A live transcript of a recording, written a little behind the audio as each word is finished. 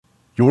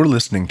You're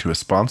listening to a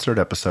sponsored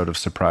episode of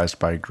Surprised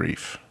by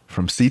Grief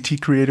from CT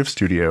Creative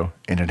Studio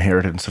and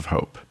Inheritance of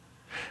Hope.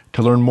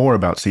 To learn more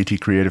about CT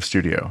Creative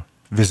Studio,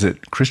 visit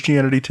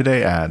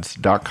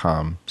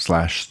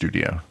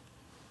ChristianityTodayAds.com/studio.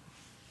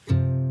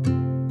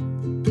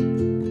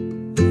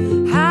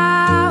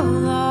 How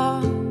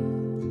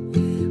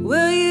long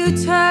will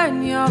you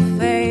turn your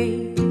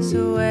face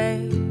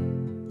away?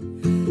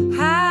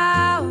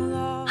 How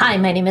long? Hi,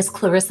 my name is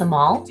Clarissa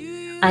Mall.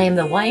 I am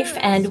the wife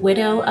and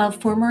widow of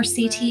former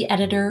CT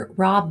editor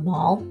Rob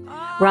Mall.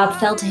 Rob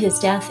fell to his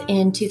death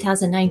in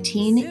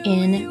 2019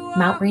 in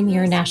Mount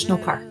Rainier National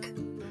Park.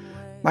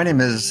 My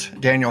name is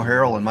Daniel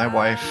Harrell, and my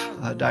wife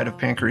died of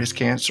pancreas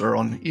cancer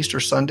on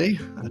Easter Sunday,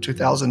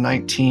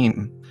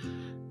 2019.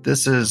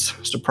 This is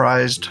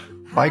Surprised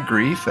by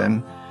Grief,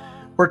 and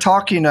we're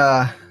talking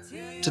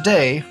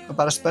today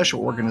about a special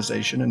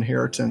organization,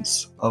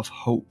 Inheritance of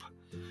Hope.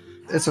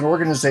 It's an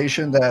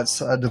organization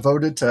that's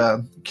devoted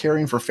to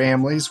caring for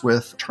families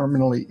with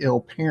terminally ill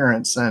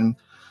parents, and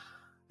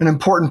an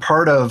important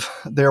part of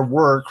their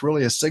work,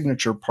 really a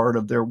signature part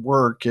of their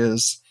work,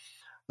 is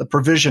the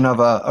provision of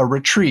a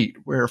retreat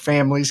where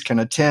families can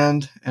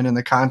attend, and in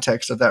the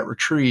context of that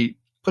retreat,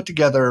 put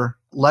together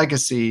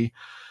legacy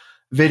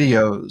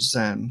videos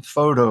and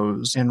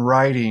photos and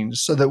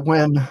writings so that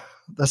when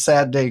the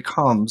sad day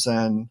comes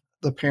and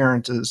the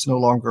parent is no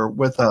longer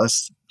with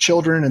us,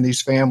 children in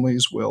these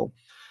families will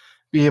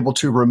be able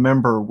to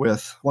remember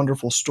with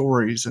wonderful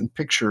stories and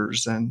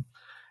pictures and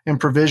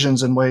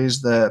provisions in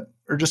ways that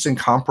are just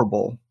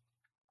incomparable.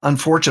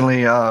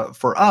 Unfortunately,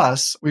 for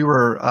us, we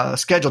were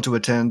scheduled to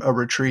attend a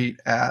retreat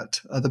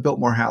at the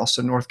Biltmore House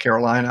in North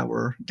Carolina.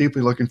 We're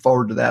deeply looking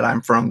forward to that.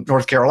 I'm from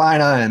North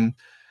Carolina and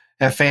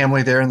have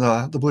family there in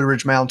the Blue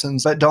Ridge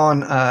Mountains. But Dawn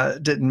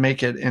didn't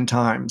make it in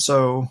time,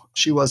 so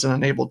she wasn't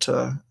unable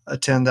to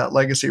attend that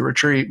legacy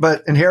retreat.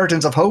 But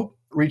Inheritance of Hope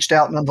reached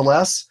out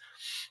nonetheless.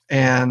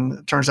 And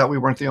it turns out we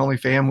weren't the only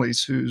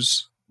families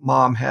whose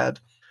mom had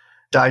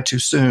died too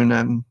soon.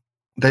 And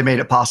they made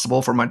it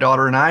possible for my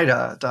daughter and I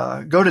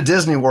to go to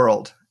Disney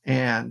World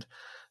and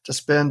to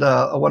spend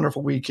a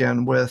wonderful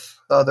weekend with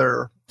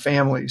other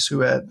families who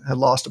had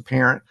lost a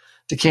parent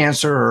to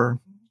cancer or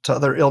to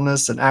other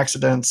illness and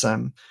accidents.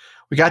 And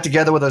we got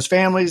together with those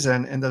families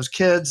and those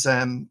kids,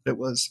 and it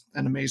was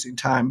an amazing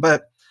time.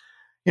 But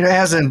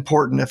as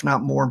important, if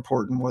not more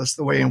important, was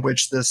the way in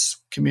which this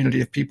community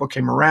of people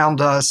came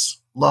around us,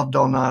 loved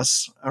on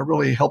us,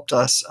 really helped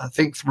us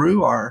think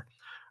through our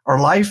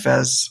life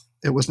as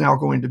it was now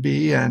going to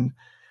be. And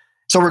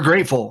so we're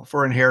grateful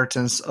for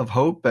Inheritance of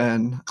Hope,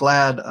 and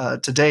glad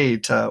today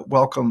to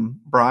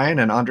welcome Brian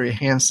and Andrea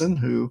Hansen,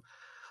 who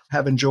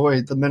have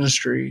enjoyed the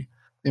ministry,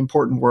 the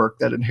important work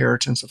that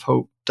Inheritance of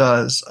Hope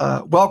does.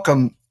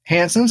 Welcome,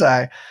 Hansens.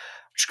 I'm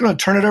just going to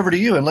turn it over to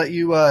you and let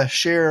you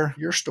share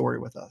your story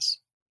with us.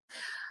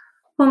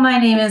 Well, my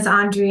name is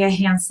Andrea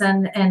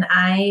Hansen, and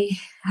I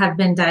have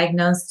been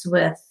diagnosed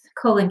with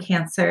colon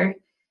cancer.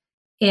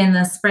 In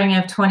the spring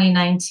of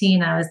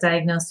 2019, I was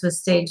diagnosed with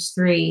stage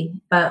 3,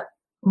 but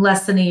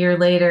less than a year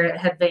later, it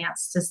had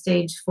advanced to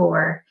stage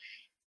 4.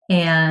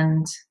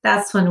 And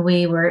that's when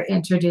we were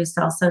introduced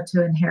also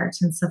to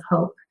Inheritance of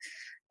Hope.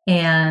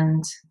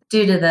 And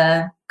due to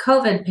the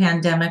COVID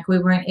pandemic, we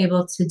weren't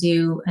able to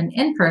do an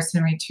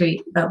in-person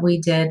retreat, but we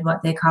did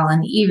what they call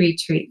an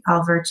e-retreat,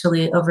 all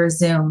virtually over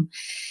Zoom.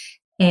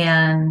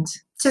 And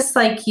just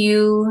like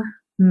you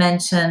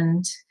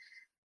mentioned,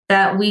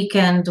 that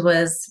weekend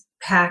was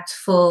packed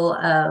full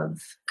of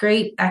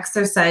great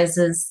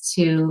exercises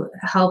to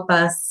help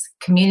us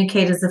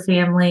communicate as a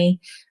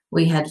family.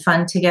 We had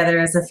fun together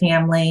as a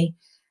family.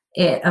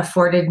 It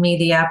afforded me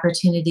the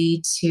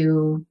opportunity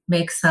to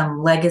make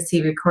some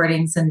legacy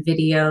recordings and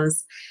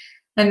videos,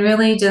 and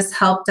really just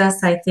helped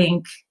us, I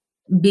think,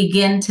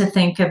 begin to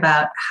think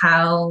about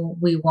how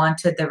we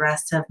wanted the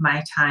rest of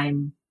my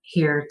time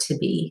here to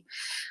be.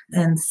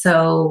 And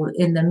so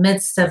in the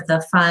midst of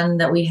the fun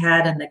that we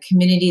had and the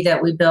community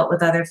that we built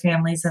with other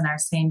families in our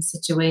same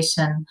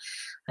situation,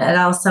 it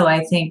also,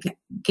 I think,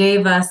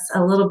 gave us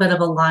a little bit of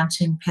a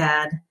launching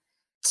pad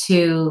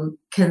to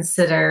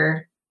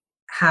consider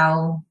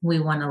how we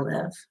want to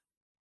live.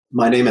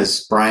 My name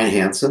is Brian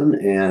Hansen,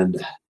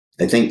 and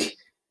I think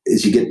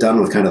as you get done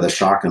with kind of the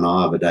shock and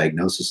awe of a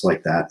diagnosis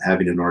like that,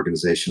 having an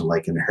organization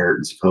like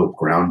Inheritance of Hope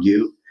ground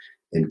you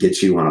and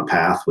get you on a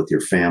path with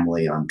your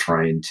family on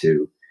trying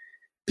to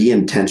be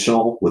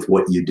intentional with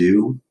what you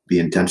do, be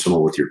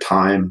intentional with your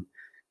time,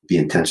 be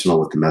intentional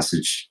with the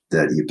message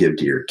that you give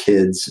to your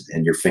kids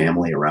and your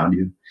family around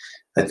you,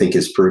 I think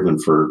has proven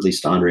for at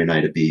least Andre and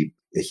I to be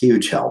a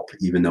huge help.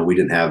 Even though we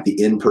didn't have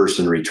the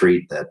in-person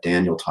retreat that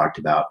Daniel talked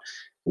about,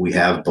 we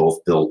have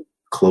both built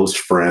close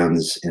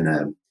friends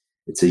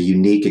it's a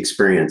unique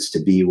experience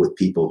to be with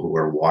people who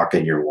are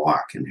walking your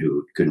walk and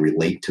who can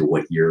relate to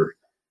what you're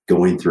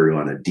going through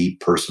on a deep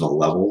personal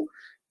level.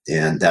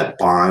 And that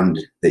bond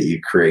that you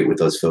create with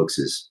those folks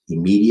is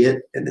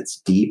immediate and it's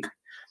deep,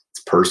 it's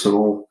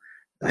personal.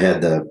 I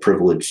had the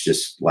privilege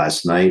just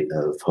last night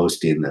of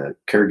hosting the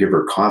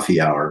caregiver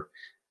coffee hour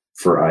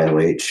for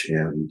IOH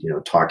and,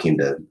 talking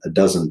to a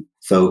dozen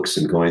folks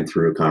and going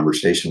through a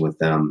conversation with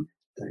them,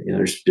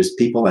 there's just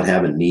people that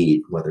have a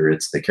need, whether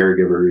it's the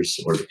caregivers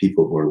or the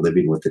people who are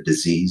living with the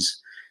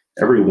disease.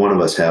 Every one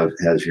of us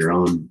has your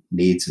own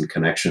needs and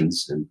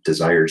connections and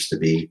desires to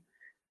be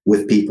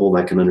with people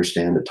that can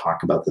understand and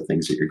talk about the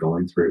things that you're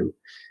going through.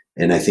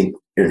 And I think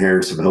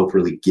Inheritance of Hope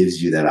really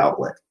gives you that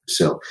outlet.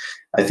 So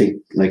I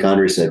think, like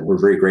Andre said, we're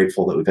very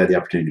grateful that we've had the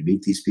opportunity to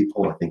meet these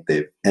people. I think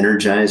they've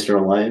energized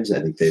our lives.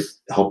 I think they've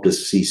helped us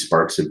see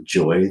sparks of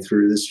joy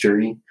through this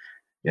journey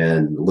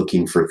and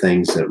looking for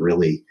things that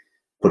really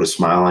put a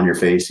smile on your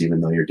face,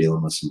 even though you're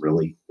dealing with some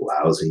really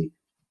lousy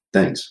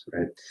things,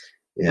 right?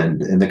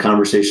 And the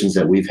conversations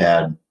that we've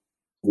had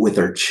with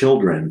our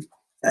children,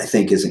 I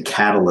think, is a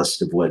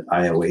catalyst of what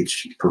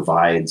IOH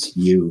provides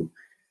you.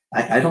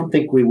 I don't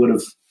think we would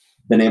have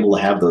been able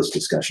to have those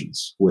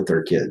discussions with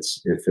our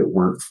kids if it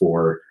weren't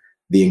for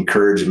the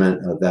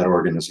encouragement of that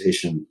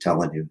organization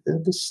telling you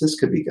that this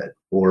could be good,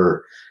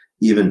 or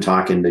even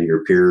talking to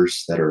your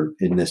peers that are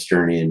in this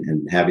journey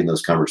and having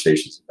those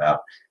conversations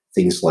about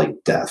things like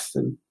death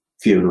and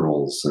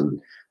funerals and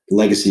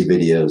legacy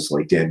videos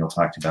like Daniel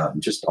talked about,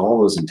 and just all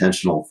those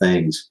intentional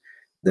things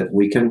that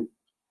we can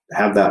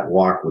have that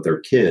walk with our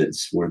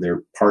kids where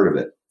they're part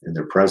of it and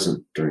they're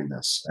present during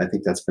this. I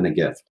think that's been a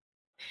gift.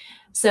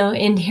 So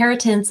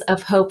Inheritance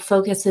of Hope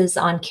focuses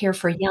on care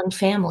for young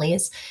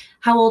families.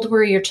 How old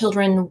were your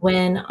children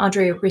when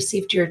Andre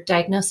received your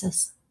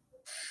diagnosis?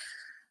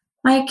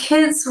 My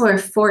kids were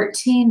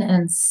 14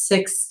 and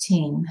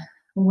 16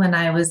 when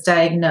I was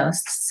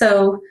diagnosed.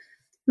 So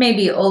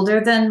maybe older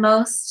than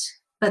most,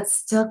 but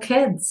still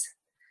kids.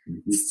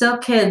 Mm-hmm. Still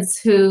kids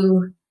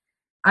who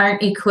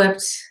aren't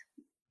equipped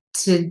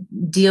to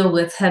deal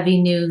with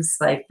heavy news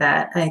like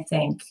that, I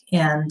think,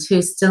 and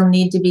who still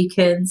need to be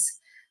kids,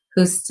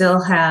 who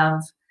still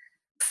have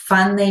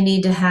fun they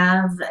need to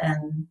have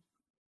and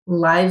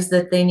lives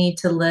that they need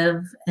to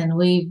live. And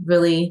we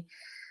really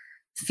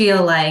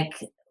feel like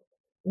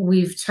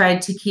we've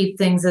tried to keep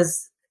things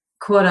as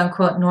quote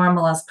unquote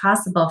normal as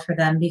possible for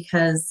them,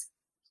 because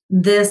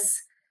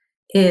this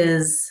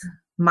is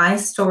my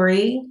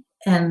story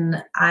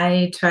and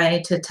I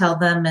try to tell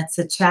them it's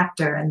a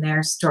chapter in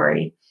their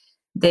story.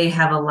 They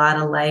have a lot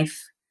of life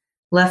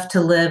left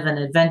to live and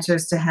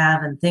adventures to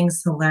have and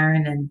things to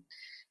learn, and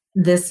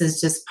this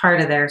is just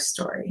part of their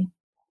story.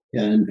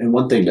 Yeah, and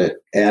one thing to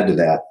add to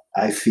that,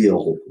 I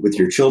feel with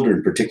your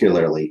children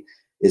particularly,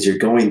 is you're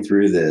going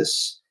through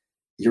this,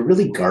 you're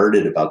really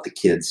guarded about the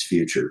kids'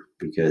 future,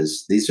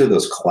 because these are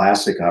those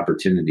classic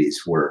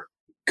opportunities where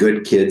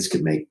good kids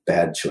can make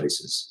bad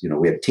choices.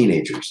 We have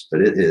teenagers,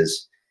 but it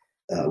is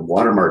a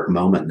watermark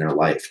moment in their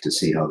life to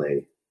see how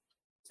they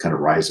kind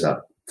of rise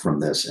up from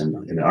this.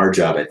 And our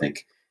job, I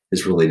think,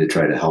 is really to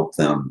try to help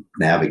them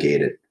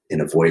navigate it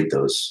and avoid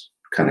those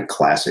kind of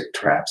classic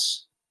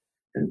traps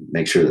and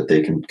make sure that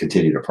they can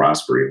continue to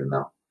prosper even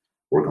though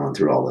we're going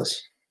through all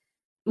this.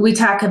 We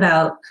talk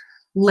about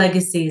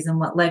legacies and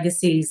what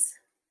legacies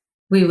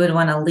we would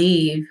want to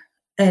leave.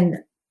 And,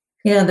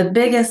 the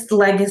biggest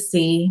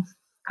legacy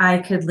I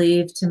could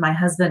leave to my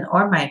husband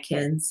or my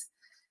kids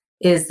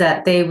is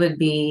that they would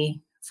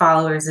be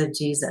followers of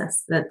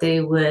Jesus, that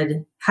they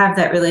would have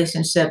that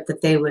relationship,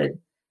 that they would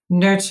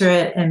nurture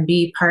it and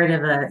be part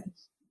of a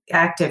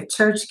active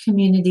church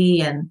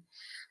community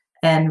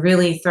and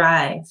really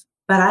thrive.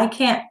 But I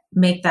can't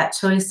make that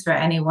choice for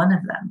any one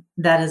of them.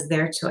 That is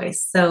their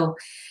choice. So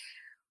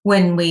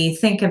when we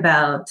think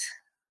about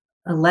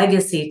a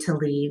legacy to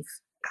leave,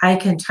 I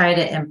can try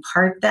to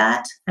impart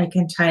that. I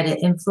can try to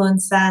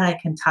influence that. I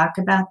can talk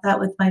about that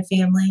with my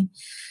family,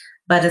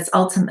 but it's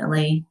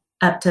ultimately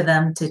up to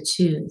them to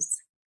choose.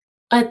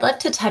 I'd love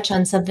to touch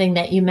on something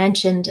that you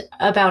mentioned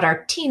about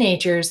our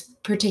teenagers,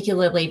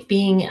 particularly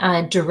being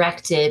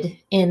directed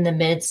in the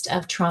midst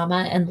of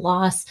trauma and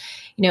loss.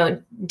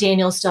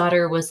 Daniel's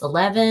daughter was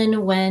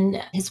 11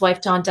 when his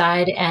wife Dawn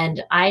died,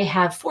 and I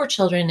have 4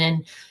 children,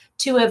 and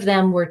 2 of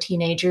them were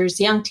teenagers,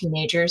 young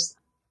teenagers,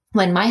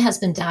 when my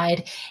husband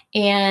died.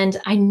 And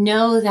I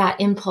know that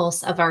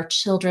impulse of our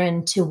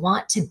children to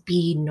want to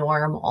be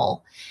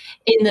normal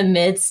in the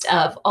midst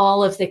of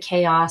all of the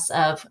chaos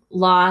of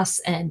loss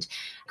and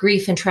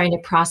grief and trying to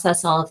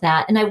process all of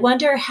that. And I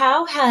wonder,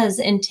 how has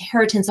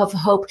Inheritance of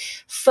Hope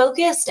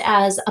focused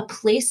as a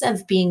place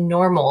of being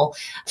normal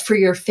for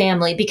your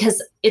family?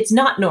 Because it's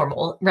not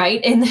normal,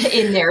 right? In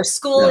their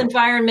school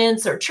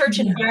environments or church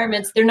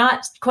environments, they're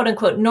not quote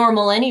unquote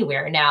normal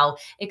anywhere now,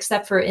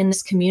 except for in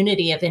this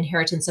community of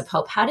Inheritance of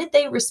Hope. How did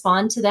they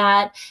respond to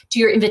that, to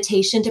your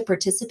invitation to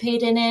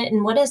participate in it?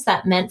 And what has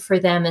that meant for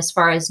them as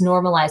far as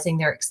normalizing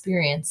their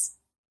experience?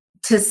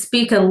 To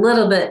speak a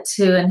little bit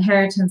to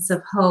Inheritance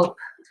of Hope,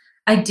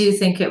 I do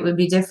think it would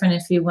be different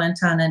if you went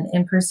on an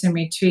in-person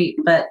retreat,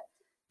 but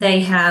they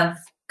have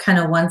kind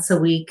of once a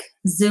week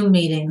Zoom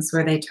meetings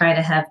where they try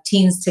to have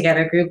teens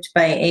together grouped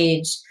by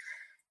age.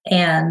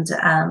 And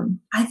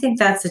I think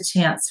that's a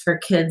chance for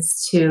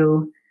kids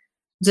to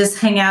just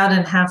hang out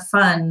and have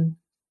fun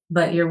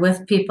but you're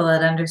with people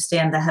that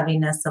understand the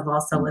heaviness of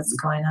also what's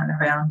going on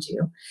around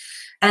you.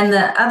 And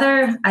the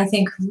other, I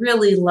think,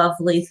 really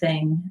lovely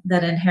thing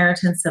that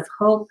Inheritance of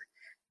Hope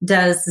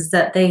does is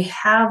that they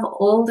have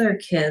older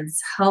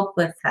kids help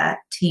with that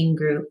teen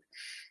group.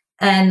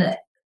 And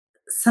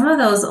some of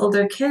those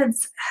older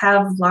kids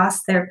have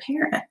lost their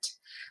parent.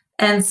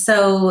 And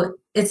so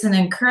it's an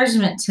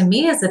encouragement to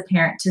me as a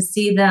parent to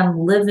see them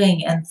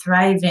living and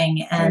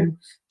thriving and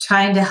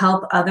trying to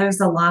help others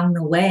along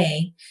the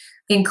way,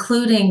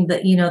 including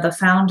the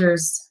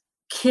founders'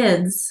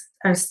 kids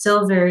are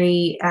still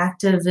very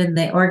active in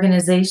the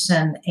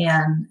organization.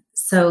 And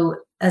so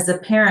as a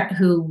parent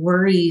who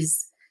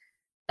worries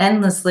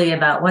endlessly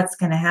about what's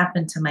going to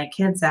happen to my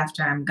kids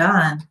after I'm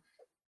gone,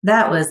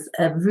 that was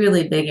a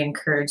really big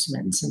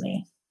encouragement to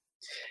me.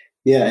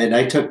 Yeah, and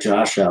I took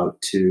Josh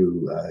out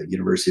to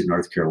University of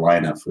North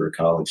Carolina for a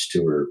college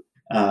tour.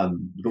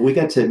 But we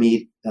got to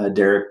meet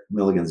Derek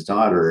Milligan's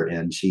daughter,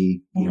 and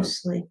she,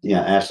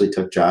 Ashley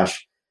took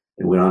Josh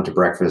and went on to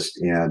breakfast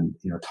and,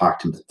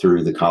 talked him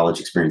through the college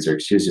experience there.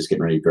 She was just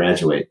getting ready to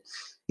graduate.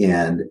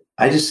 And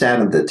I just sat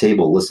at the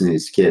table listening to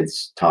these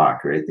kids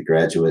talk, right? The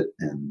graduate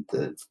and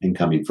the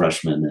incoming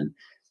freshman. And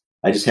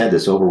I just had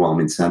this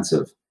overwhelming sense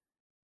of,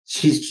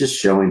 she's just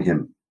showing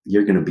him,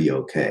 you're going to be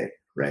okay,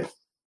 right?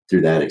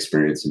 Through that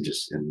experience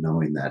and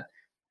knowing that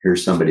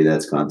here's somebody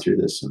that's gone through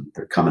this and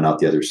they're coming out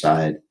the other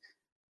side,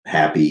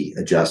 happy,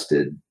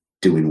 adjusted,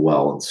 doing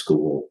well in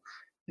school.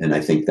 And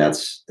I think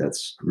that's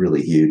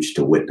really huge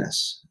to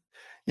witness.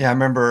 Yeah, I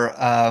remember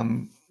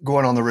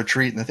going on the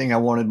retreat, and the thing I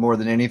wanted more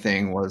than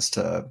anything was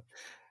to,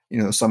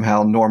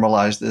 somehow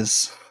normalize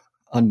this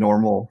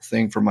unnormal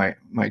thing for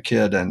my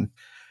kid. And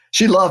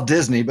she loved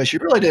Disney, but she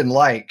really didn't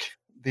like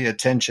the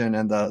attention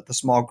and the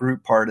small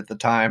group part at the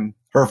time.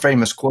 Her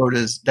famous quote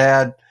is,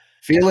 "Dad,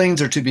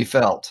 feelings are to be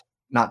felt,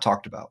 not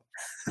talked about."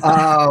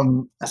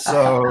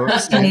 So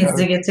she needs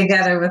to get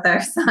together with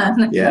our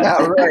son.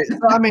 Yeah, right. So,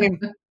 I mean,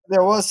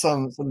 there was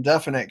some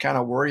definite kind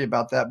of worry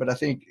about that, but I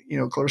think,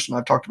 Clarissa and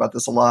I've talked about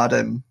this a lot,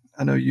 and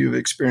I know you've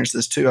experienced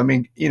this too. I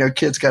mean,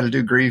 kids got to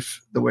do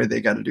grief the way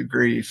they got to do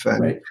grief.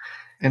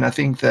 And I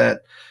think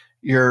that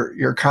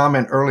your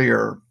comment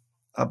earlier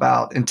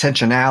about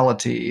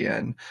intentionality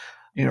and,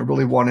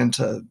 really wanting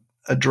to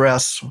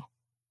address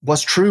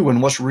what's true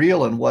and what's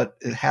real and what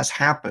has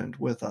happened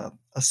with a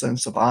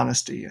sense of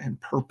honesty and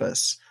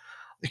purpose.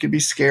 It can be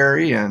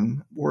scary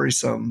and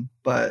worrisome,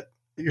 but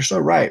you're so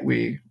right.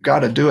 We got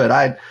to do it.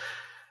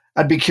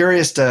 I'd be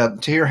curious to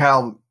hear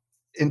how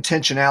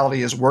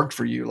intentionality has worked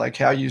for you, like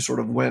how you sort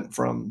of went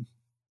from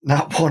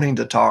not wanting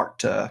to talk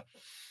to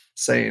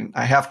saying,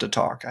 I have to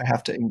talk, I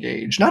have to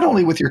engage, not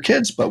only with your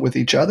kids, but with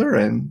each other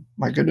and,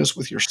 my goodness,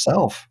 with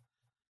yourself.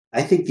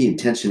 I think the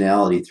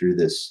intentionality through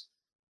this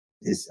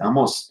is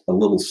almost a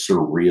little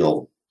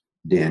surreal,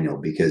 Daniel,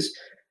 because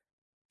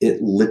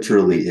it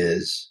literally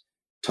is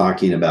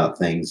talking about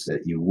things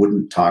that you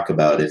wouldn't talk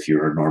about if you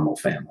were a normal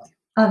family.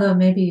 Although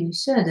maybe you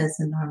should as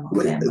a normal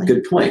family.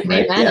 Good point,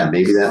 right? Yeah,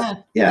 maybe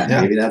that. Yeah,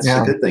 maybe that's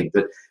a good thing.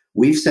 But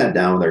we've sat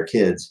down with our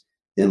kids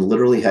and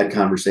literally had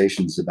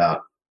conversations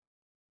about,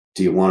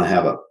 do you want to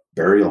have a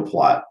burial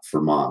plot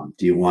for mom?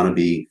 Do you want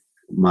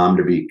mom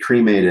to be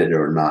cremated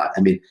or not?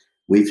 I mean,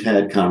 we've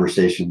had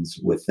conversations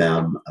with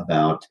them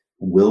about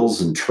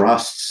wills and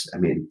trusts. I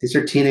mean, these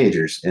are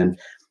teenagers. And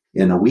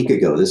a week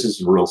ago, this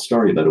is a real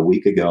story, but a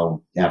week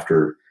ago,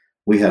 after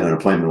we had an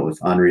appointment with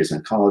Andrea's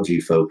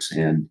oncology folks,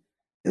 and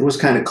it was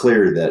kind of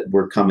clear that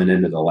we're coming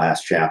into the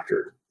last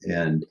chapter.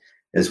 And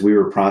as we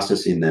were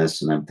processing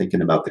this, and I'm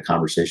thinking about the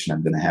conversation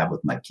I'm going to have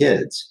with my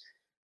kids,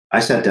 I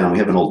sat down. We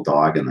have an old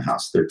dog in the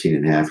house,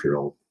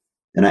 13-and-a-half-year-old.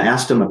 And I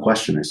asked him a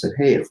question. I said,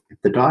 hey, if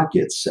the dog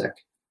gets sick,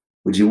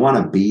 would you want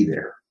to be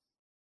there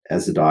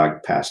as the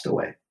dog passed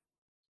away?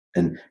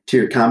 And to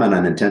your comment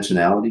on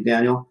intentionality,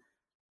 Daniel,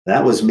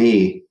 that was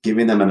me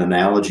giving them an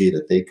analogy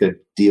that they could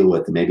deal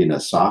with maybe in a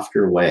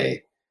softer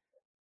way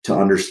to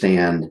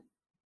understand,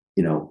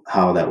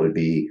 how that would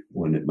be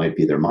when it might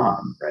be their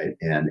mom, right?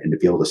 And to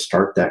be able to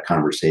start that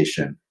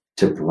conversation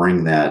to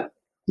bring that,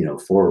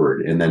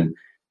 forward. And then,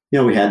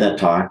 we had that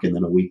talk, and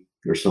then a week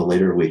or so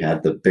later, we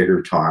had the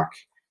bigger talk,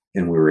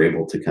 and we were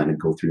able to kind of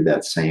go through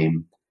that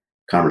same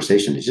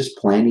conversation. It's just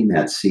planting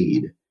that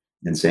seed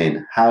and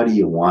saying, how do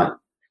you want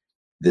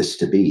this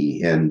to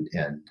be? And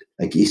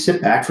like, you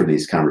sit back from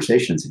these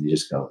conversations and you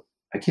just go,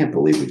 I can't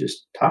believe we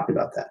just talked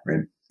about that,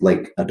 right?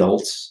 Like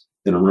adults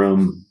in a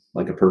room,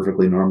 like a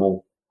perfectly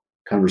normal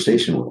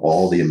conversation with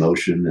all the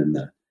emotion and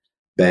the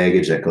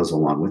baggage that goes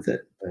along with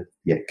it. But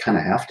you kind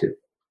of have to.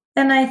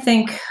 And I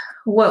think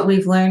what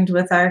we've learned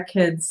with our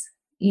kids,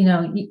 you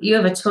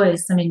have a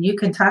choice. I mean, you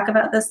can talk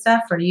about this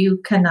stuff or you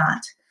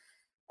cannot.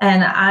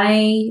 And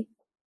I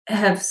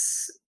have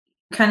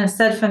kind of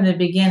said from the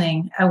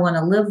beginning, I want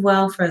to live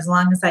well for as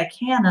long as I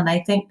can. And I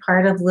think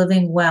part of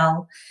living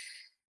well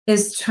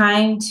is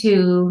trying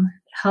to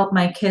help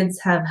my kids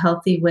have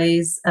healthy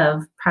ways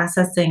of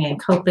processing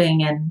and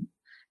coping and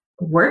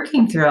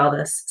working through all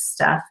this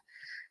stuff.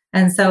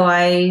 And so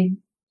I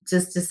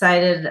just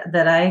decided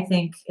that I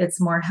think it's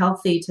more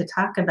healthy to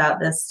talk about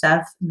this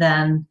stuff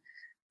than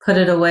put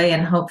it away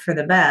and hope for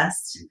the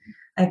best.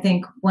 I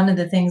think one of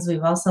the things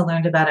we've also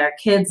learned about our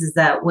kids is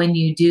that when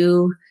you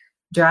do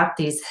drop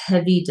these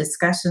heavy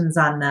discussions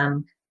on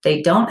them,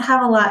 they don't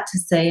have a lot to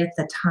say at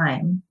the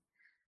time.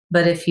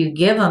 But if you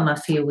give them a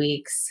few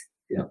weeks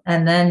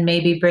and then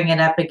maybe bring it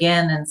up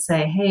again and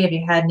say, hey, have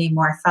you had any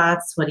more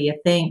thoughts? What do you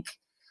think?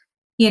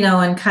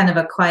 In kind of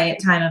a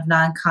quiet time of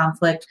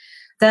non-conflict,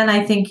 then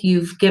I think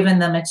you've given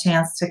them a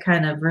chance to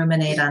kind of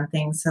ruminate on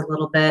things a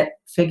little bit,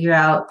 figure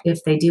out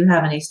if they do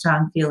have any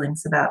strong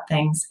feelings about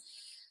things.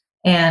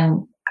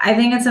 And I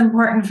think it's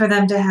important for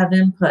them to have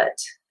input,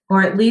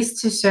 or at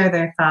least to share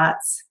their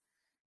thoughts,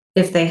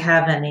 if they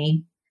have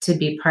any, to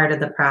be part of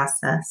the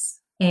process.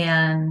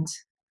 And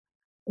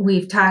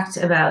we've talked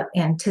about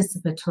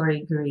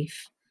anticipatory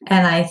grief.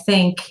 And I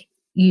think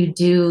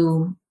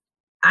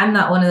I'm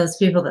not one of those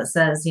people that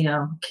says,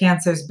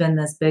 cancer's been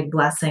this big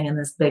blessing and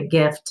this big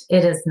gift.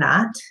 It is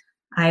not.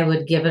 I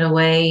would give it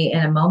away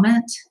in a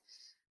moment,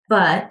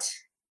 but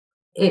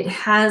it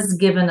has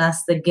given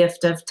us the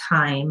gift of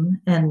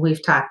time. And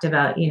we've talked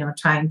about,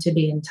 trying to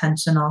be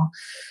intentional.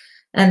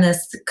 And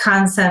this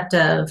concept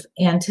of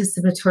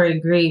anticipatory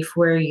grief,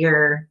 where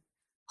you're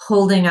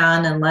holding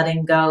on and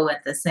letting go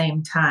at the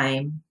same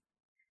time,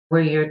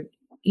 where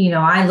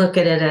I look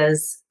at it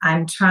as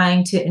I'm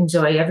trying to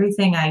enjoy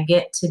everything I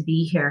get to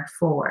be here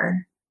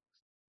for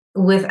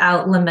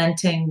without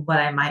lamenting what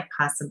I might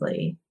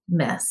possibly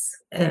miss.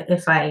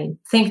 If I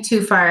think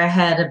too far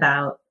ahead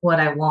about what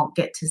I won't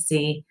get to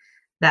see,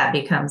 that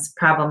becomes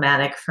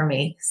problematic for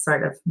me,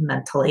 sort of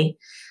mentally.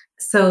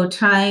 So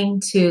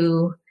trying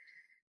to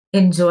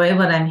enjoy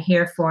what I'm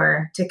here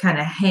for, to kind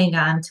of hang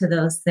on to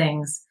those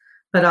things,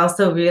 but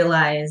also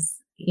realize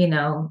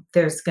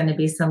there's going to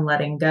be some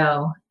letting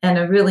go. And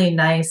a really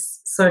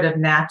nice sort of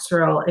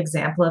natural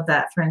example of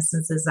that, for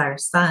instance, is our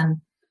son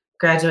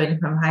graduating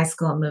from high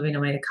school and moving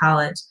away to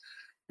college.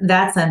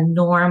 That's a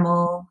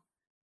normal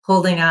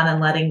holding on and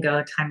letting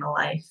go time of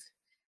life.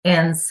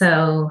 And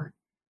so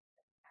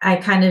I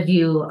kind of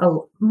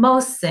view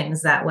most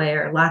things that way,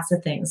 or lots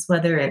of things,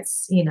 whether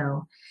it's,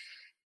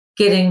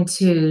 getting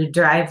to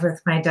drive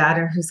with my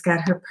daughter who's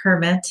got her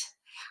permit,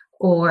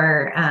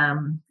 or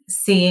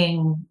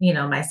seeing,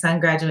 my son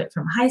graduate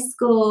from high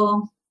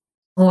school,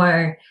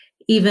 or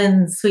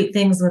even sweet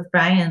things with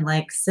Brian,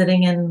 like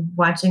sitting and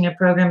watching a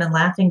program and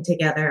laughing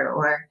together.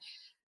 Or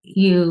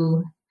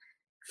you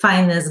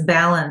find this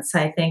balance,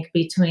 I think,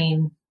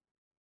 between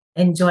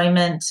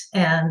enjoyment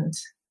and,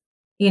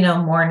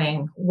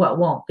 mourning what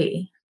won't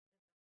be.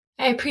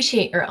 I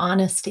appreciate your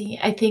honesty.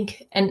 I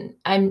think, and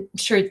I'm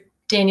sure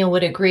Daniel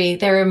would agree,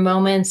 there are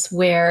moments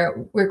where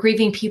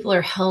grieving people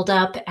are held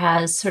up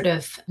as sort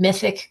of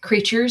mythic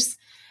creatures,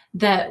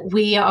 that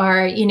we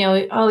are,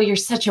 oh, you're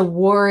such a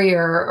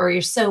warrior, or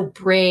you're so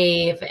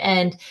brave.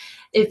 And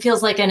it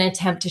feels like an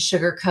attempt to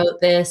sugarcoat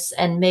this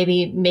and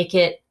maybe make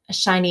it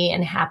shiny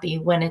and happy,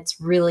 when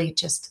it's really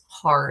just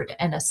hard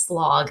and a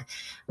slog.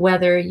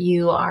 Whether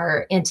you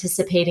are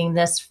anticipating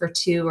this for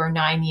 2 or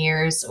 9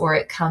 years, or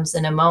it comes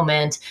in a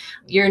moment,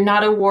 you're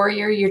not a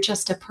warrior, you're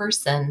just a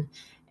person.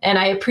 And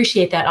I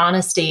appreciate that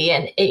honesty.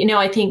 And,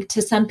 I think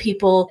to some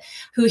people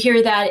who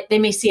hear that, they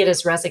may see it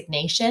as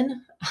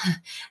resignation,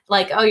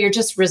 like, oh, you're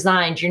just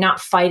resigned, you're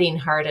not fighting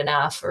hard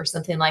enough, or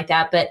something like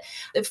that. But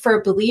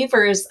for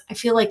believers, I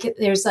feel like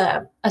there's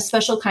a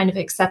special kind of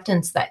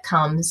acceptance that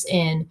comes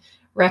in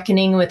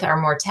reckoning with our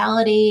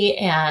mortality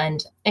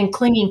and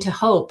clinging to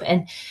hope.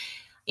 And,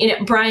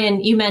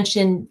 Brian, you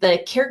mentioned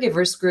the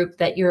caregivers group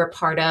that you're a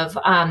part of.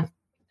 And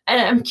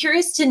I'm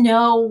curious to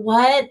know,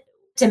 what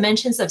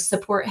dimensions of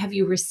support have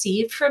you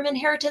received from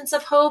Inheritance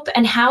of Hope,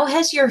 and how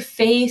has your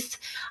faith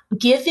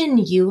given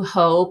you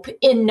hope,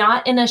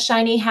 not in a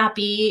shiny,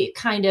 happy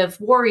kind of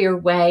warrior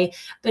way,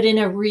 but in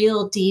a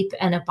real deep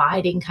and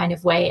abiding kind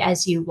of way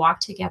as you walk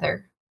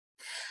together?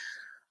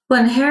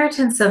 Well,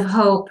 Inheritance of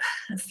Hope,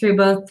 through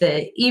both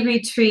the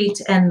e-retreat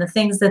and the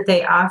things that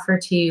they offer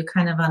to you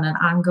kind of on an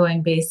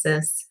ongoing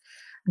basis,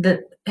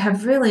 that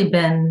have really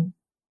been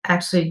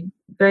actually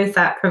very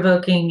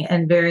thought-provoking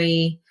and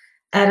very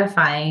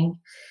edifying.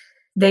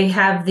 They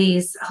have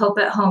these Hope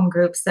at Home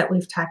groups that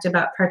we've talked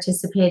about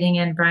participating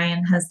in.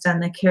 Brian has done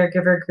the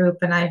caregiver group,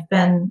 and I've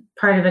been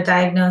part of a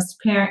diagnosed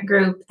parent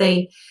group.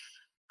 They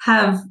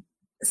have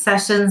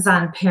sessions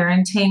on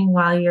parenting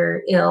while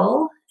you're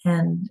ill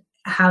and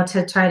how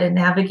to try to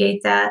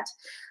navigate that.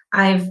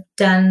 I've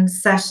done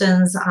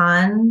sessions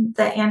on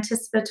the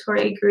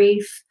anticipatory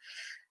grief.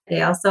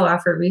 They also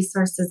offer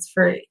resources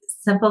for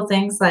simple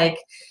things like,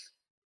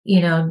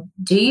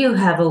 do you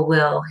have a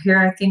will? Here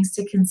are things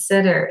to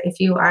consider. If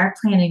you are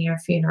planning your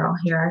funeral,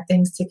 here are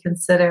things to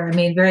consider. I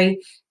mean, very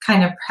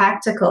kind of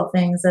practical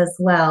things as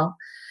well.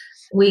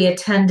 We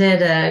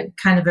attended a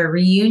kind of a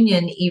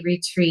reunion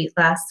e-retreat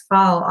last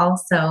fall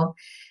also,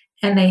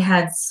 and they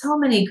had so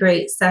many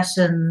great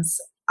sessions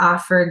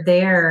offered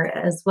there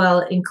as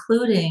well,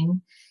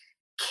 including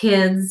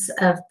kids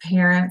of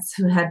parents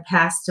who had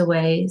passed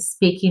away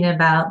speaking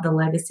about the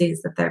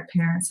legacies that their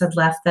parents had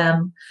left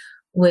them,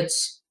 which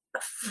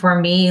for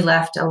me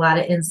left a lot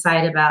of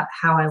insight about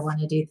how I want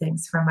to do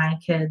things for my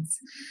kids.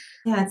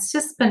 Yeah, it's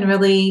just been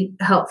really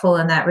helpful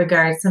in that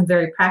regard. Some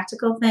very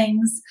practical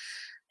things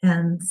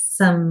and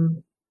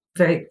some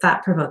very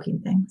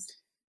thought-provoking things.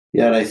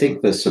 Yeah, and I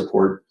think the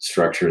support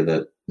structure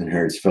that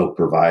Inheritance of Hope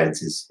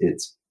provides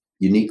it's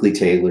uniquely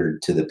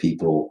tailored to the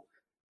people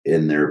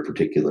in their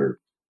particular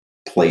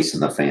place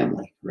in the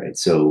family, right?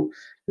 So,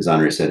 as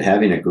Andrea said,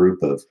 having a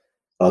group of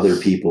other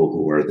people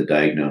who are the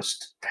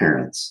diagnosed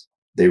parents,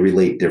 they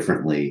relate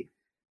differently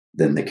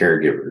than the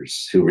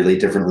caregivers, who relate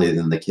differently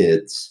than the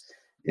kids.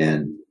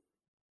 And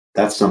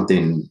that's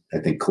something, I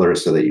think,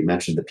 Clarissa, that you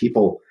mentioned, the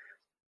people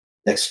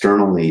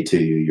externally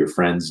to you, your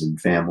friends and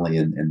family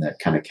and that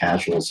kind of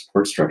casual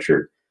support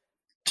structure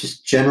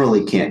just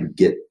generally can't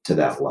get to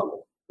that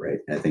level, right?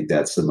 I think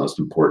that's the most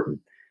important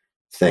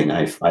thing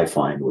I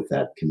find with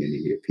that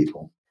community of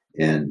people.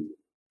 And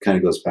kind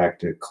of goes back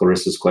to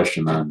Clarissa's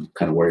question on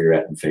kind of where you're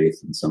at in faith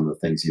and some of the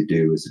things you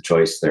do as a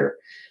choice there.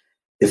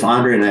 If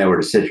Andrea and I were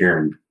to sit here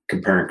and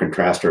compare and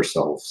contrast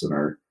ourselves and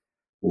our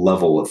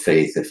level of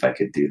faith, if I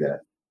could do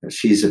that,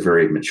 she's a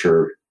very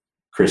mature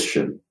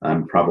Christian.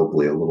 I'm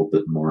probably a little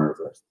bit more of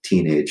a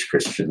teenage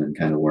Christian and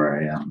kind of where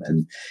I am.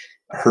 And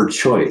her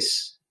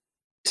choice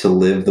to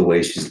live the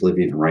way she's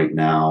living right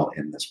now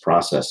in this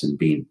process and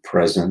being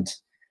present,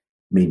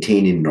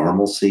 maintaining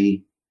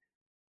normalcy,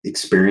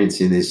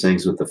 experiencing these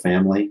things with the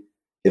family.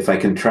 If I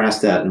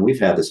contrast that, and we've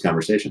had this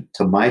conversation,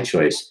 to my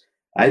choice,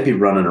 I'd be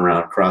running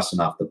around crossing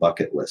off the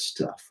bucket list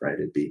stuff, right?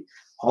 It'd be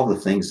all the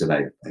things that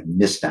I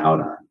missed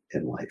out on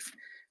in life.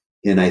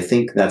 And I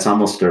think that's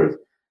almost a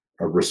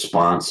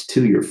response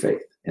to your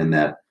faith, in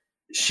that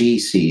she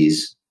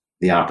sees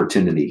the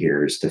opportunity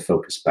here is to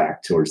focus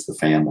back towards the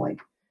family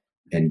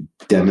and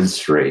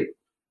demonstrate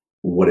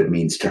what it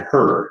means to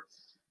her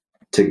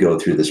to go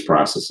through this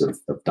process of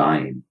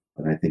dying.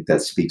 And I think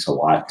that speaks a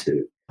lot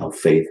to how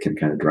faith can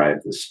kind of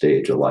drive this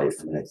stage of life.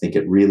 And I think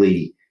it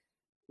really,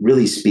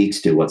 really speaks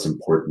to what's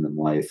important in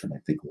life. And I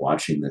think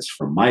watching this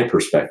from my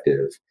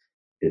perspective,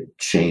 it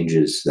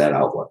changes that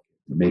outlook.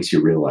 It makes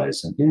you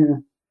realize that, yeah,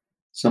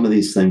 some of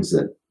these things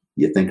that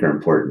you think are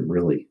important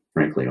really,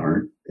 frankly,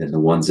 aren't. And the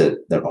ones that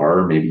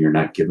are, maybe you're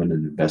not given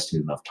and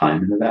investing enough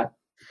time into that.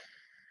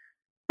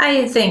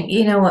 I think,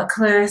 what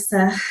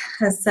Clarissa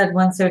has said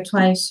once or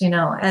twice,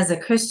 as a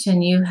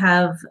Christian, you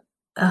have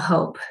a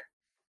hope.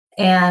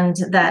 And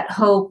that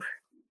hope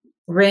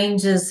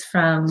ranges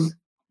from,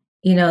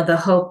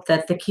 the hope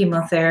that the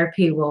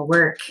chemotherapy will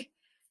work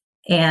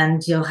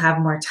and you'll have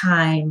more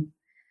time,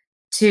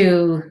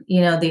 to,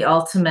 the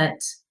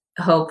ultimate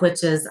hope,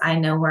 which is, I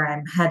know where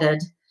I'm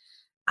headed.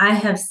 I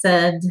have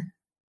said,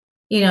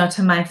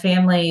 to my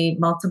family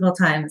multiple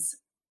times,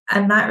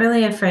 I'm not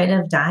really afraid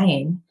of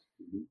dying.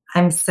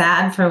 I'm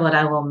sad for what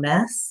I will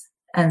miss.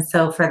 And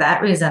so for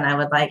that reason, I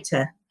would like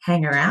to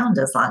hang around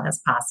as long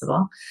as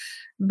possible.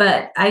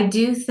 But I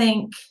do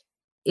think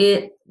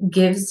it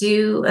gives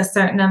you a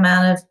certain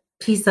amount of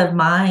peace of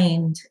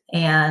mind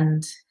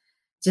and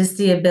just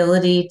the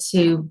ability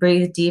to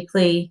breathe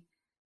deeply,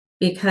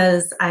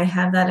 because I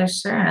have that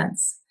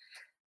assurance.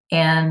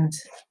 And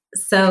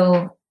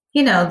so,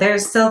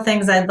 there's still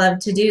things I'd love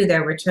to do.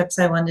 There were trips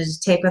I wanted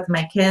to take with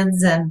my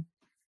kids and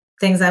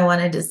things I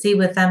wanted to see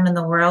with them in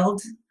the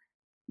world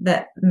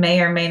that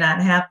may or may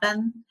not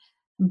happen.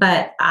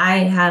 But I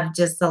have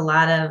just a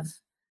lot of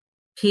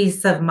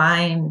peace of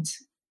mind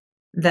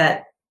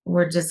that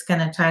we're just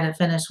going to try to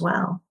finish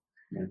well,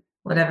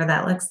 whatever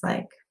that looks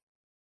like.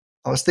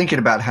 I was thinking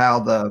about how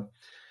the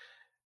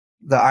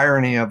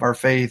irony of our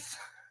faith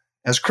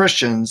as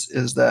Christians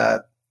is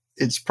that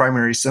its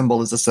primary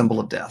symbol is a symbol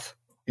of death,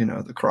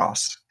 the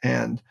cross.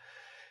 And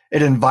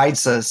it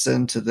invites us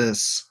into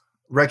this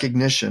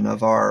recognition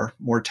of our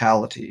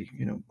mortality.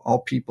 All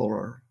people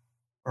are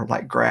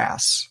like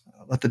grass.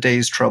 Let the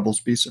day's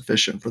troubles be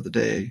sufficient for the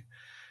day.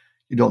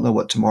 You don't know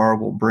what tomorrow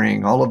will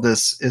bring. All of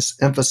this is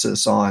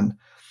emphasis on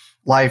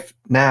life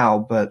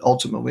now, but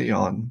ultimately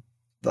on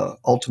the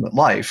ultimate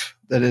life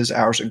that is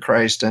ours in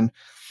Christ. And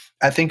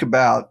I think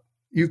about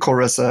you,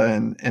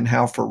 Clarissa, and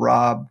how for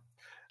Rob,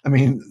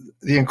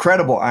 the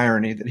incredible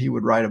irony that he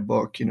would write a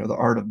book, The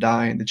Art of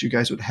Dying, that you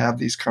guys would have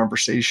these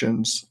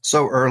conversations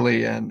so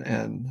early.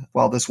 And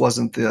while this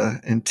wasn't the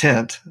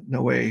intent,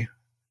 no way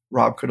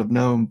Rob could have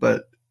known,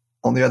 but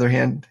on the other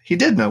hand, he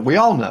did know. We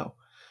all know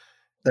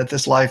that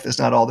this life is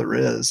not all there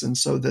is. And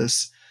so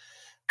this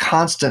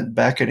constant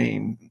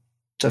beckoning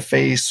to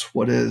face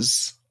what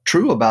is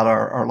true about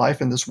our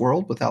life in this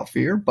world without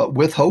fear, but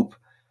with hope,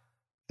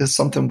 is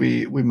something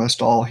we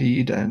must all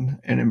heed and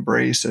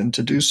embrace. And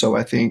to do so,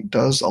 I think,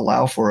 does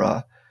allow for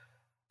a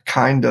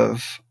kind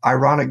of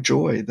ironic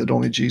joy that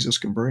only Jesus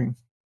can bring.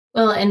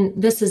 Well, and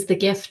this is the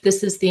gift,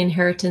 this is the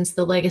inheritance,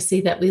 the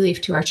legacy that we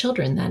leave to our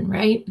children then,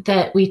 right?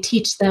 That we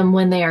teach them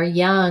when they are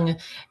young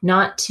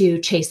not to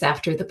chase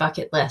after the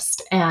bucket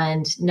list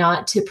and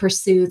not to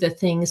pursue the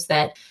things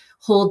that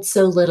hold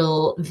so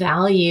little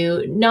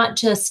value, not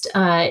just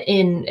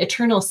in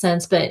eternal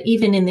sense, but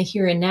even in the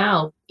here and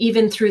now,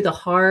 even through the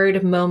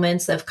hard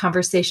moments of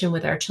conversation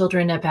with our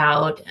children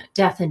about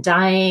death and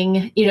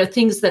dying,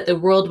 things that the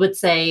world would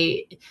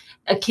say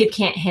a kid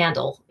can't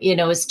handle,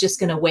 is just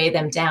going to weigh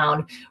them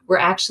down. We're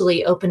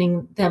actually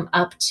opening them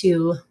up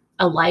to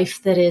a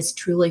life that is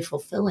truly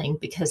fulfilling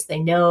because they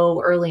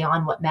know early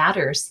on what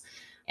matters.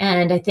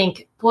 And I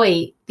think,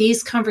 boy,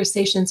 these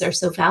conversations are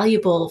so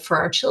valuable for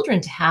our children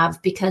to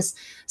have because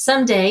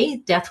someday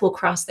death will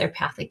cross their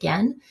path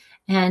again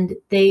and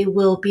they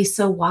will be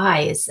so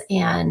wise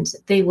and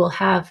they will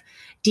have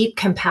deep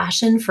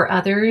compassion for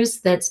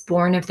others that's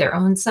born of their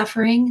own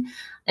suffering.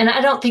 And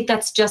I don't think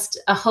that's just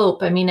a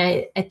hope. I mean,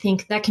 I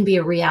think that can be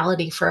a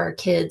reality for our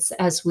kids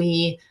as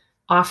we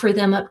offer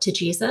them up to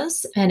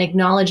Jesus and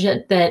acknowledge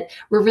it, that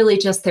we're really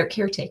just their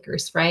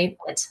caretakers, right?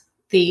 That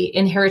the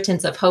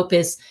inheritance of hope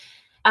is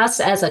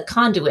us as a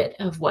conduit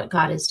of what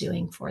God is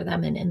doing for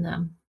them and in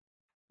them.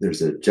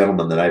 There's a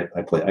gentleman that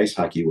I play ice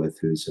hockey with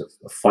who's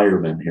a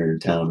fireman here in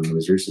town and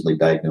was recently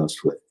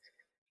diagnosed with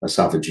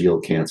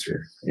esophageal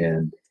cancer.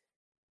 And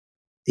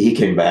he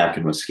came back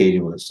and was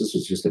skating with us. This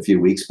was just a few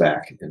weeks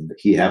back. And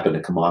he happened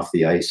to come off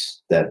the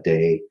ice that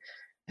day.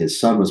 His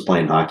son was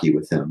playing hockey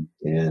with him.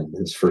 And it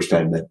was the first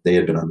time that they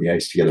had been on the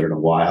ice together in a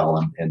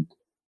while. And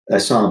I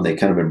saw him, they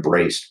kind of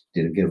embraced,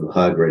 give him a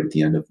hug right at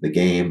the end of the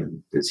game.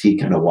 And as he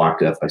kind of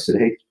walked up, I said,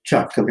 "Hey,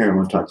 Chuck, come here. I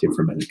want to talk to you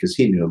for a minute." Because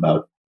he knew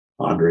about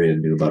Andrea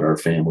and knew about our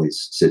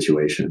family's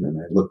situation. And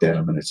I looked at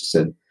him and I just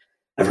said,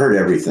 "I've heard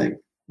everything,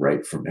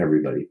 right, from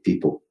everybody.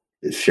 People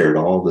have shared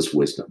all this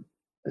wisdom."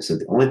 I said,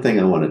 "The only thing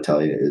I want to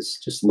tell you is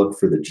just look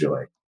for the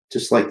joy,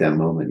 just like that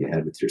moment you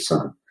had with your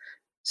son.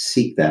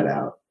 Seek that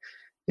out.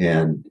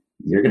 And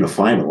you're going to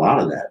find a lot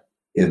of that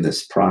in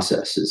this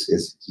process.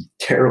 As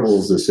terrible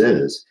as this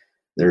is,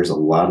 there's a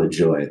lot of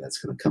joy that's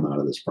going to come out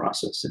of this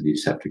process. And you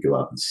just have to go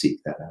out and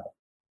seek that out."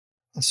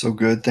 That's so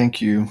good.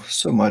 Thank you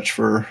so much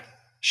for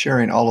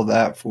sharing all of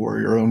that, for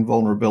your own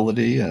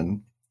vulnerability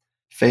and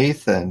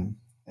faith and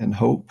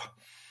hope.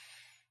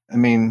 I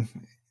mean,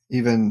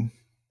 even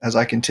as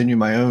I continue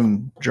my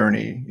own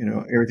journey,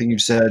 everything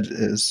you've said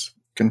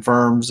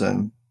confirms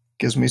and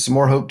gives me some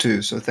more hope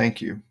too. So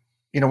thank you.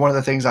 One of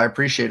the things I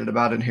appreciated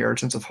about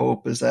Inheritance of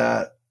Hope is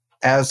that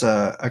as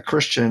a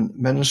Christian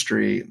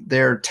ministry,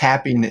 they're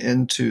tapping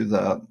into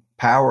the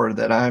power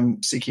that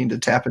I'm seeking to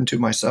tap into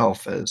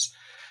myself as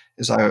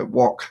I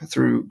walk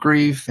through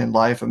grief and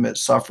life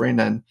amidst suffering.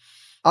 And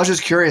I was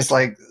just curious,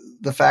 like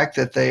the fact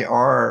that they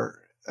are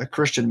a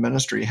Christian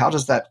ministry, how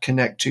does that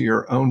connect to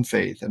your own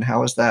faith? And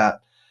how has that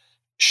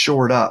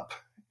shored up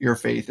your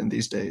faith in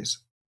these days?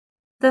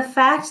 The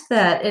fact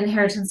that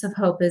Inheritance of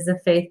Hope is a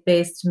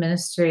faith-based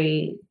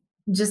ministry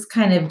just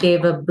kind of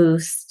gave a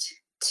boost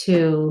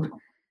to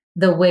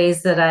the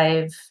ways that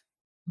I've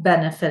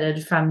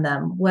benefited from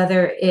them,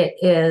 whether it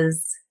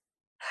is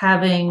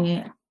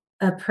having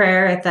a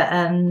prayer at the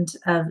end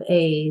of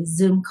a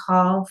Zoom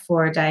call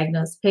for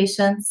diagnosed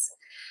patients,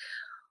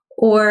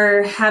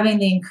 or having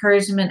the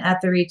encouragement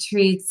at the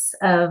retreats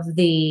of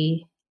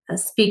the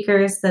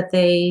speakers that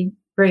they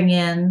bring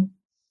in,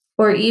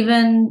 or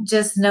even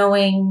just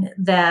knowing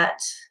that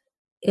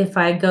if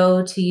I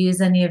go to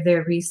use any of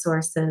their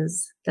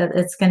resources, that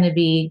it's going to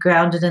be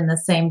grounded in the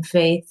same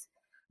faith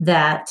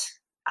that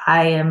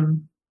I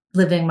am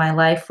living my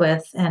life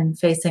with and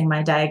facing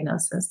my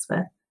diagnosis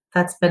with.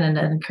 That's been an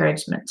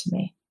encouragement to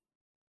me.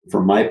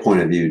 From my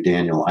point of view,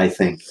 Daniel, I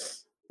think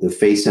the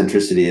faith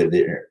centricity of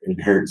the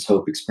Inheritance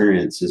Hope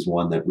experience is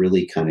one that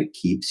really kind of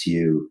keeps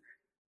you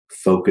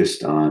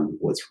focused on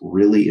what's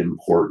really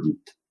important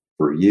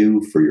for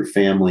you, for your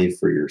family,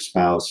 for your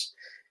spouse,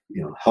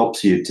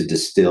 helps you to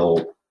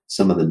distill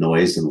some of the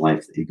noise in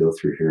life that you go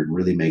through here and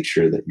really make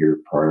sure that you're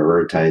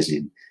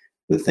prioritizing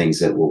the things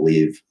that will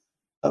leave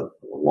a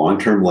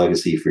long-term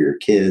legacy for your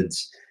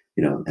kids,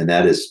 and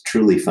that is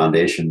truly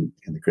foundation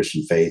in the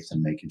Christian faith,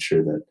 and making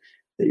sure that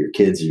your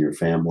kids and your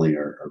family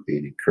are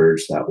being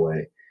encouraged that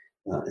way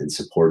and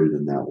supported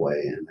in that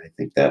way. And I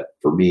think that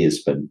for me has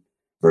been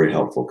very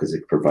helpful because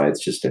it provides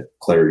just a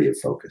clarity of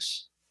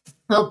focus.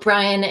 Well,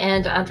 Brian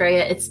and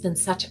Andrea, it's been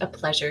such a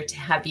pleasure to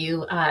have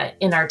you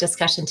in our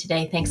discussion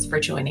today. Thanks for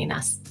joining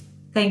us.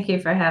 Thank you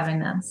for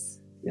having us.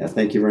 Yeah,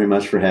 thank you very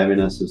much for having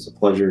us. It's a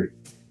pleasure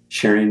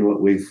sharing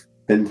what we've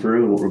been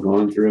through and what we're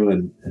going through,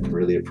 and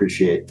really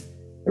appreciate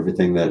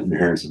everything that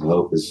Inheritance of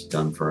Hope has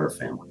done for our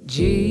family.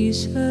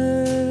 Jesus,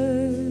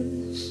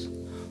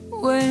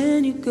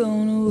 when you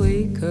gonna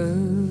wake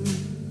up?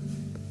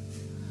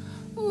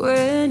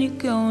 When you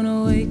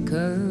gonna wake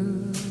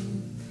up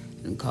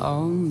and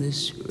calm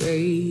this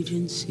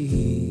raging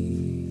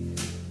sea?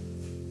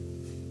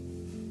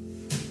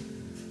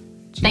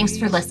 Thanks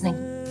for listening.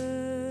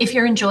 If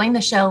you're enjoying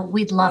the show,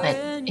 we'd love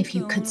it if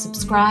you could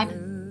subscribe,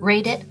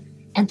 rate it,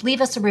 and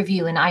leave us a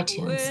review in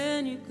iTunes.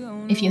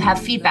 If you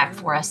have feedback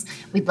for us,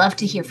 we'd love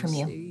to hear from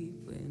you.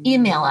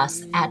 Email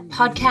us at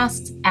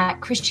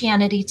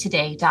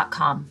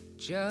podcasts@christianitytoday.com.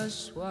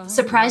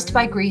 Surprised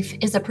by Grief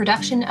is a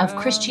production of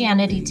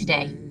Christianity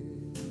Today.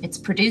 It's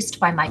produced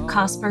by Mike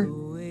Cosper.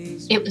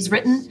 It was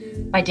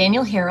written by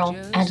Daniel Harrell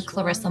and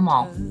Clarissa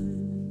Mall.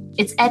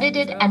 It's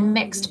edited and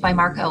mixed by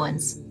Mark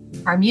Owens.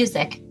 Our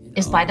music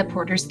is by The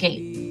Porter's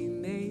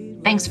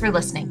Gate. Thanks for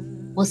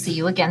listening. We'll see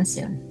you again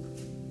soon.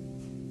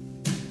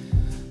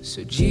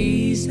 So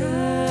Jesus,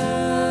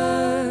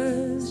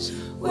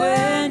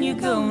 when you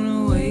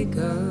gonna wake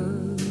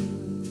up?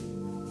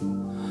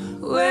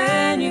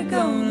 When you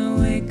gonna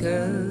wake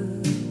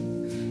up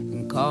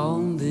and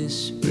calm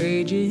this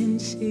raging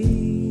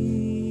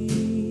sea?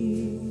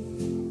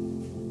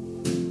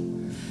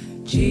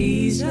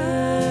 Jesus,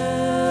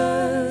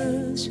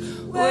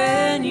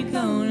 when you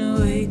gonna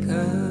wake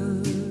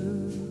up?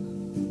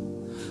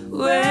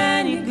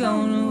 When you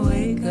gonna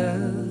wake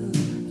up?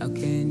 How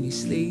can you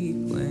sleep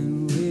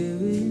when we're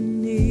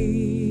in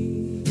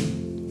need?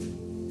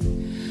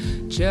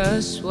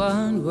 Just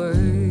one word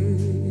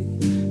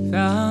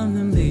from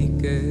the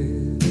Maker,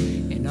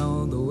 and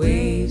all the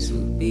waves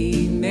will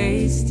be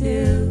made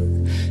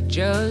still.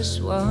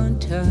 Just one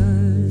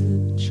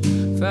touch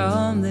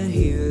from the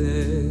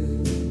Healer,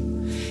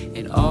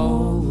 and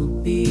all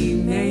will be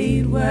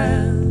made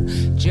well.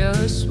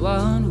 Just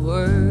one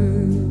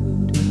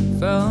word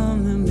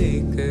from the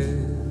Maker,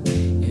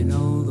 and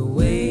all the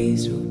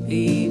waves will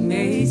be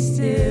made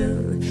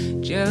still.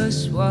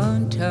 Just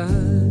one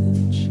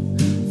touch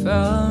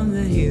from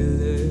the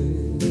Healer,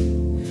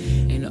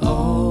 and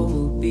all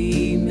will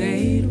be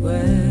made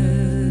well.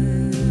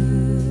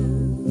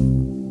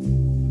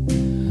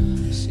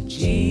 So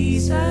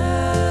Jesus,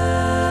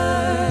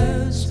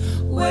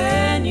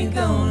 when you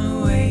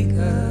gonna wake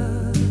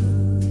up?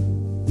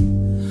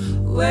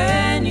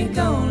 When you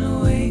gonna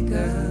wake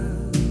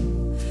up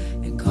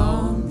and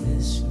calm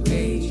this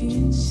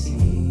raging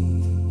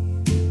sea?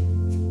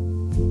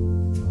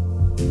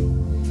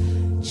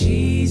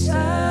 Jesus,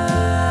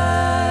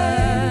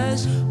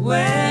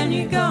 when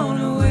you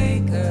gonna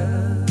wake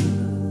up?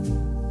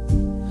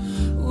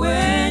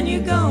 When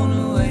you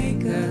gonna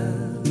wake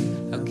up?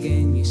 How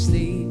can you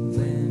sleep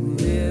when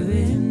we're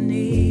in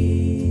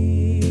need?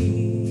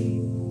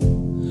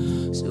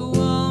 So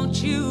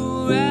won't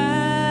you rise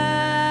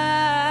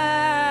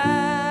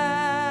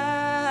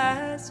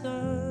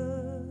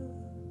up?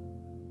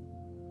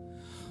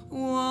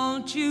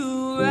 Won't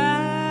you rise?